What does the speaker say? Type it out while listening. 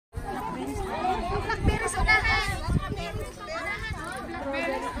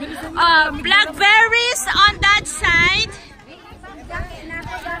Blackberries on that side.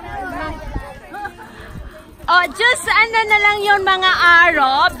 Oh, just ano na lang yung mga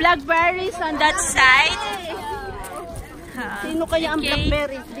arrow. Blackberries on that side. Sino kaya ang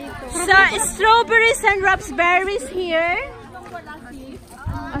blackberries dito? So, strawberries and raspberries here.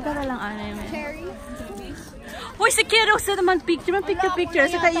 Tara lang, ano yun. Cherry. Uy, si Carousel naman picture. Picture.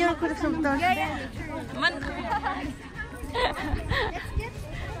 Saka yung Carousel doon.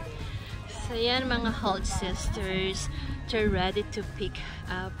 So, yan mga Holt sisters. They're ready to pick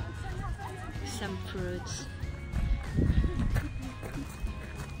up some fruits.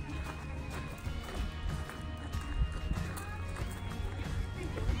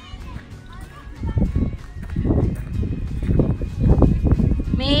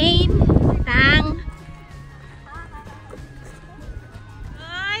 Main, Tang.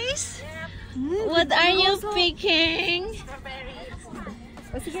 Guys, what are you picking?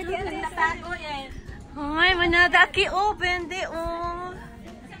 Ay, manadaki open de oh.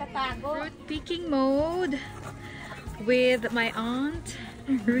 Fruit picking mode with my aunt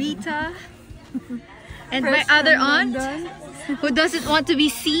Rita and my other aunt who doesn't want to be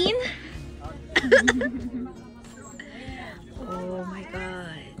seen. Oh my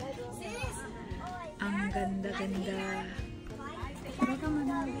god. Ang ganda-ganda.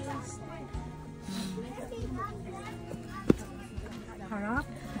 Harap.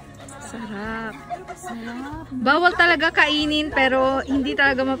 Sarap. Bawal talaga kainin pero hindi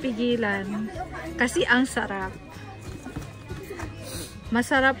talaga mapigilan. Kasi ang sarap.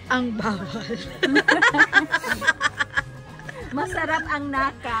 Masarap ang bawal. Masarap ang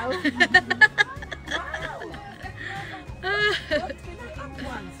nakaw.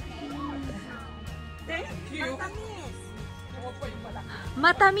 Thank you.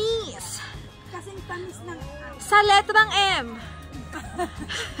 Matamis. Kasing tamis ng Sa letrang M.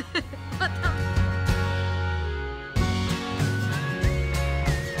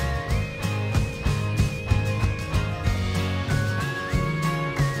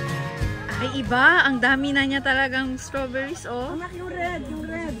 Ay, iba. Ang dami na niya talagang strawberries, oh. yung red.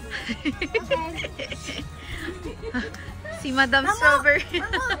 Si Madam Strawberry.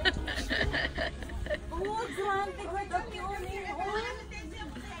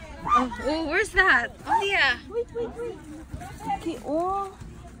 Oh, where's that? Oh, yeah. Wait. Okay, oh.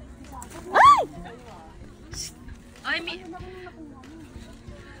 Ay,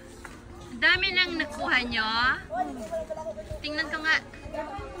 dami nang nakuha nyo. Tingnan ko nga.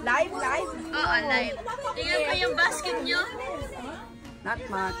 Live? Oo, live. Tingnan ko yung basket nyo. Not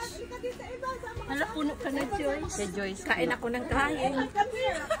much. Hala, puno ka na, Joyce. Si Joyce, kain ako ng kain.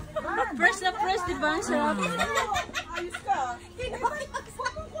 Press na press, diba? Ang sarap. Ayos ka.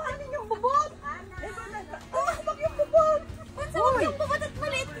 Kuhanin yung bubot. Bakit yung bubot? Uy! Yung bubot at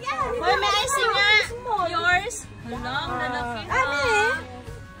maliit yan. Uy, may icing nga. Yours. Hala, ang lalaki.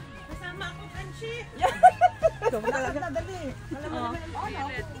 Kasama akong kanchi. Dali. Alam mo naman yung ano.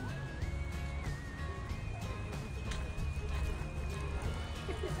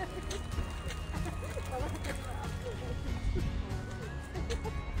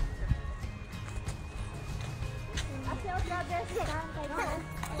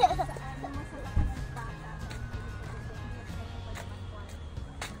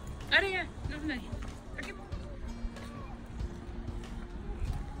 Ano yan? Ano yan?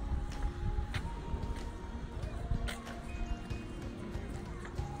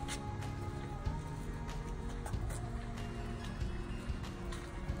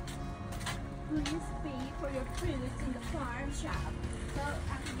 Please pay for your fruits in the farm shop. So,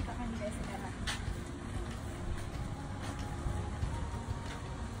 actually, dito kami guys sa kanan.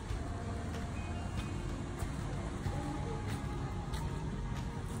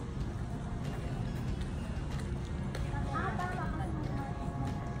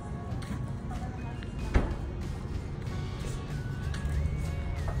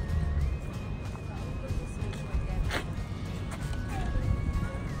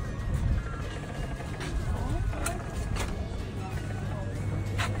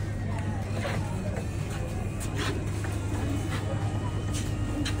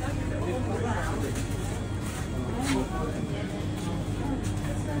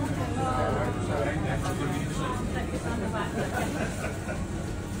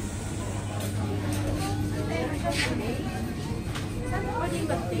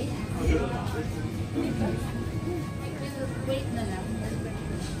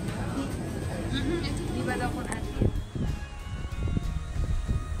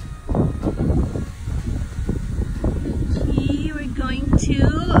 We're going to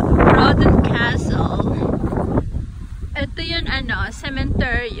Broughton Castle. Ito yung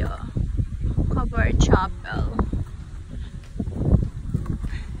cementerio. our chapel.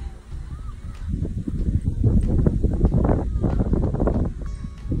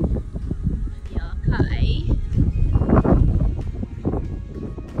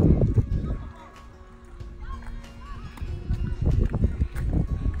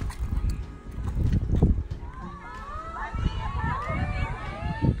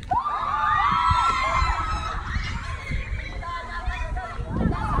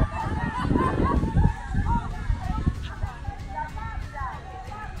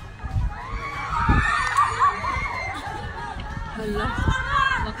 Hala,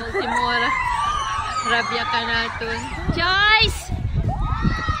 bakal timora. Rabia ka natin. Joyce!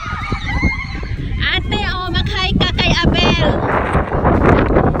 Ate, oh, mag-hi ka kay Abel.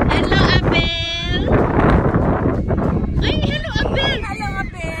 Hello, Abel. Ay, hello, Abel. Hello,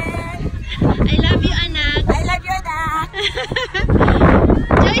 Abel. I love you, anak. I love you, anak.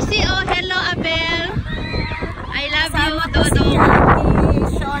 Joyce, oh, hello, Abel. I love you, Dodo. Si Auntie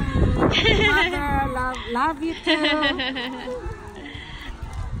Shoni. Mother, love you too.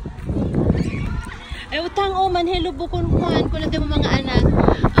 Ay, utang o man, hello bukon kuhan. Kung nandun mo mga anak.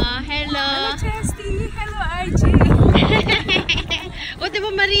 Hello. Hello, Chesty. Hello, RJ. Uti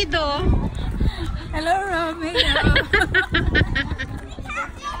mo marido. Hello, Romeo.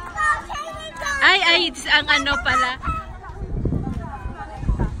 Ay, ang ano pala.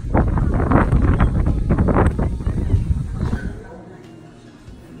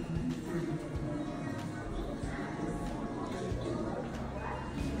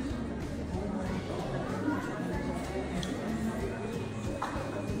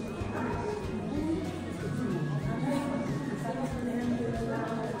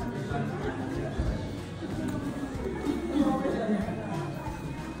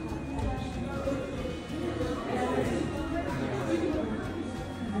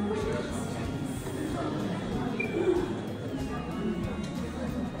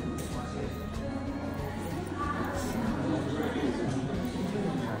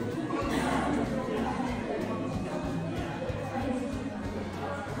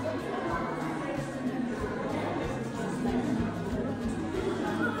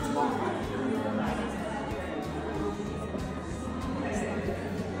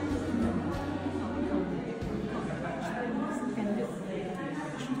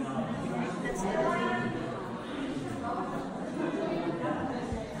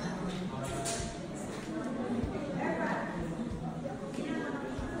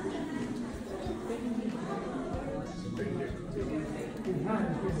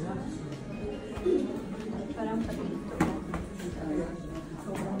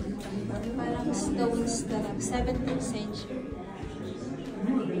 Parang stones talaga. 17th century.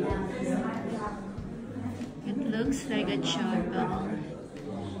 It looks like a chapel.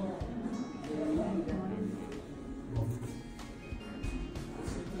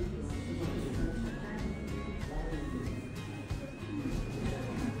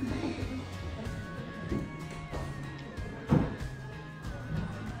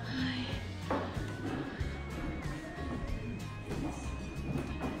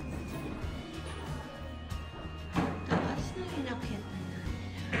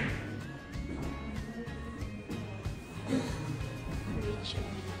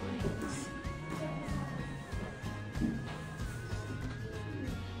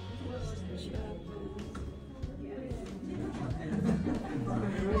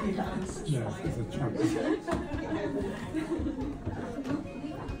 Yeah, it's a chunk.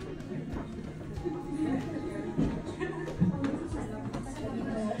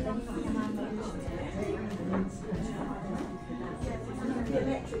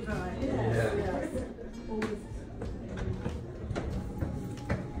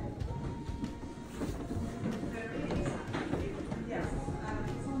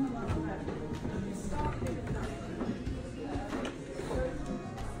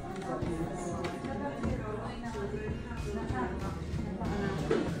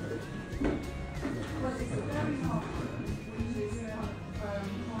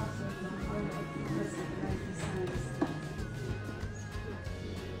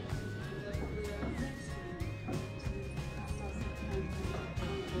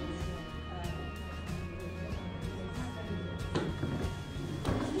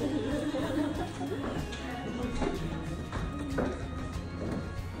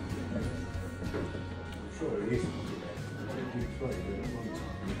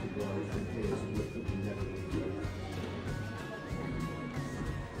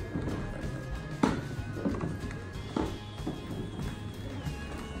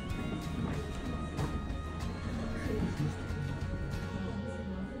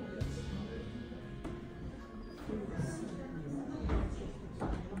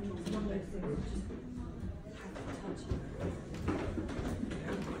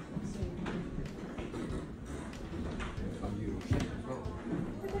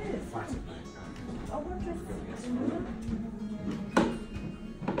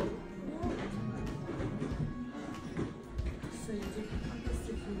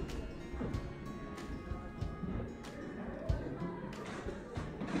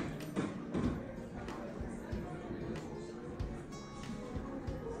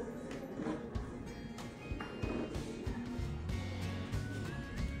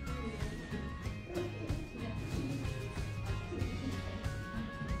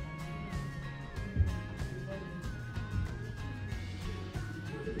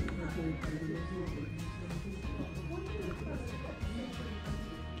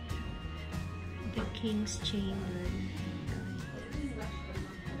 The King's Chamber.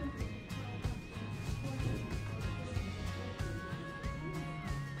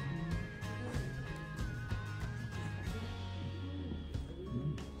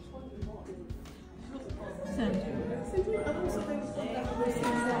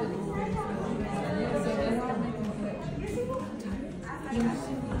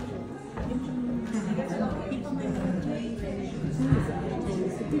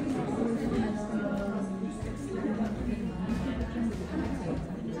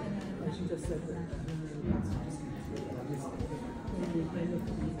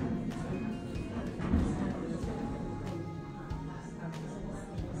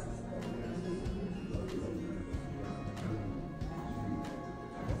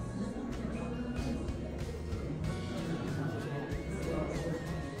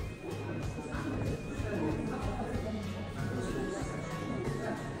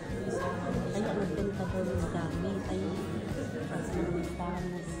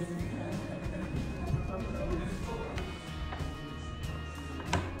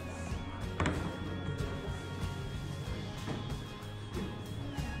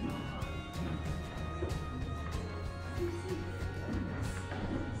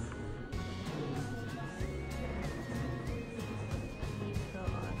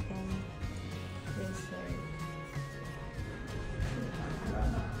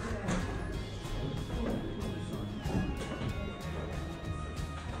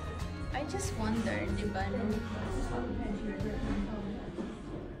 I just wonder, di ba?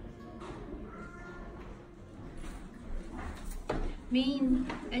 Main,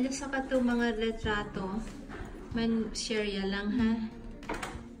 ano sa kato mga retrato, man share lang ha.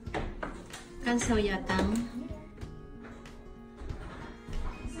 Kansaw yatang.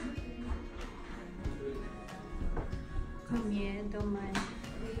 Kamye, doman.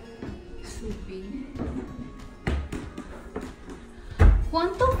 Subi.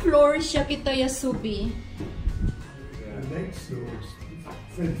 Quantum floor siya kita ya Subi? The next Lord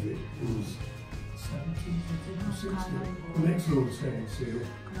Frederick was 17th, I think, or 16th. The next Lord Stands here.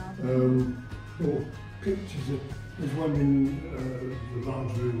 Or pictures of, there's one in the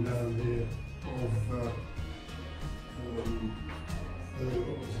large room down here of what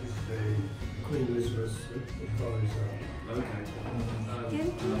was his name? Queen Elizabeth's advisor. Okay.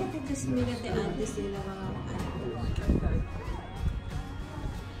 Can you just make the address nila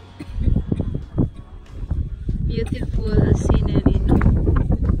Beautiful scenery, no?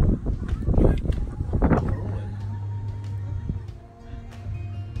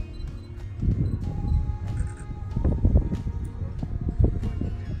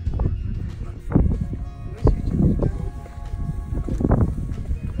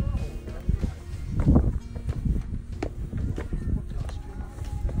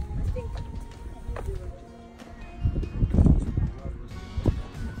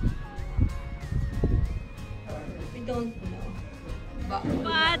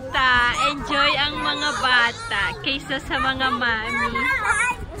 Bata, enjoy ang mga bata kaysa sa mga mami.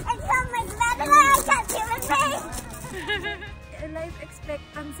 Life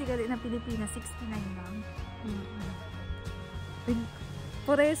expectancy ka rin na Pilipinas, 69 lang.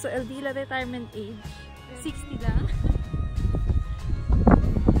 Por eso, el dila retirement age, 60 lang.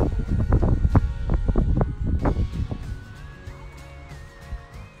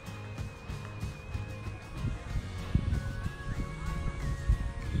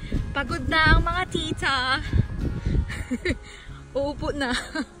 Pagod na ang mga tita. Uupo na.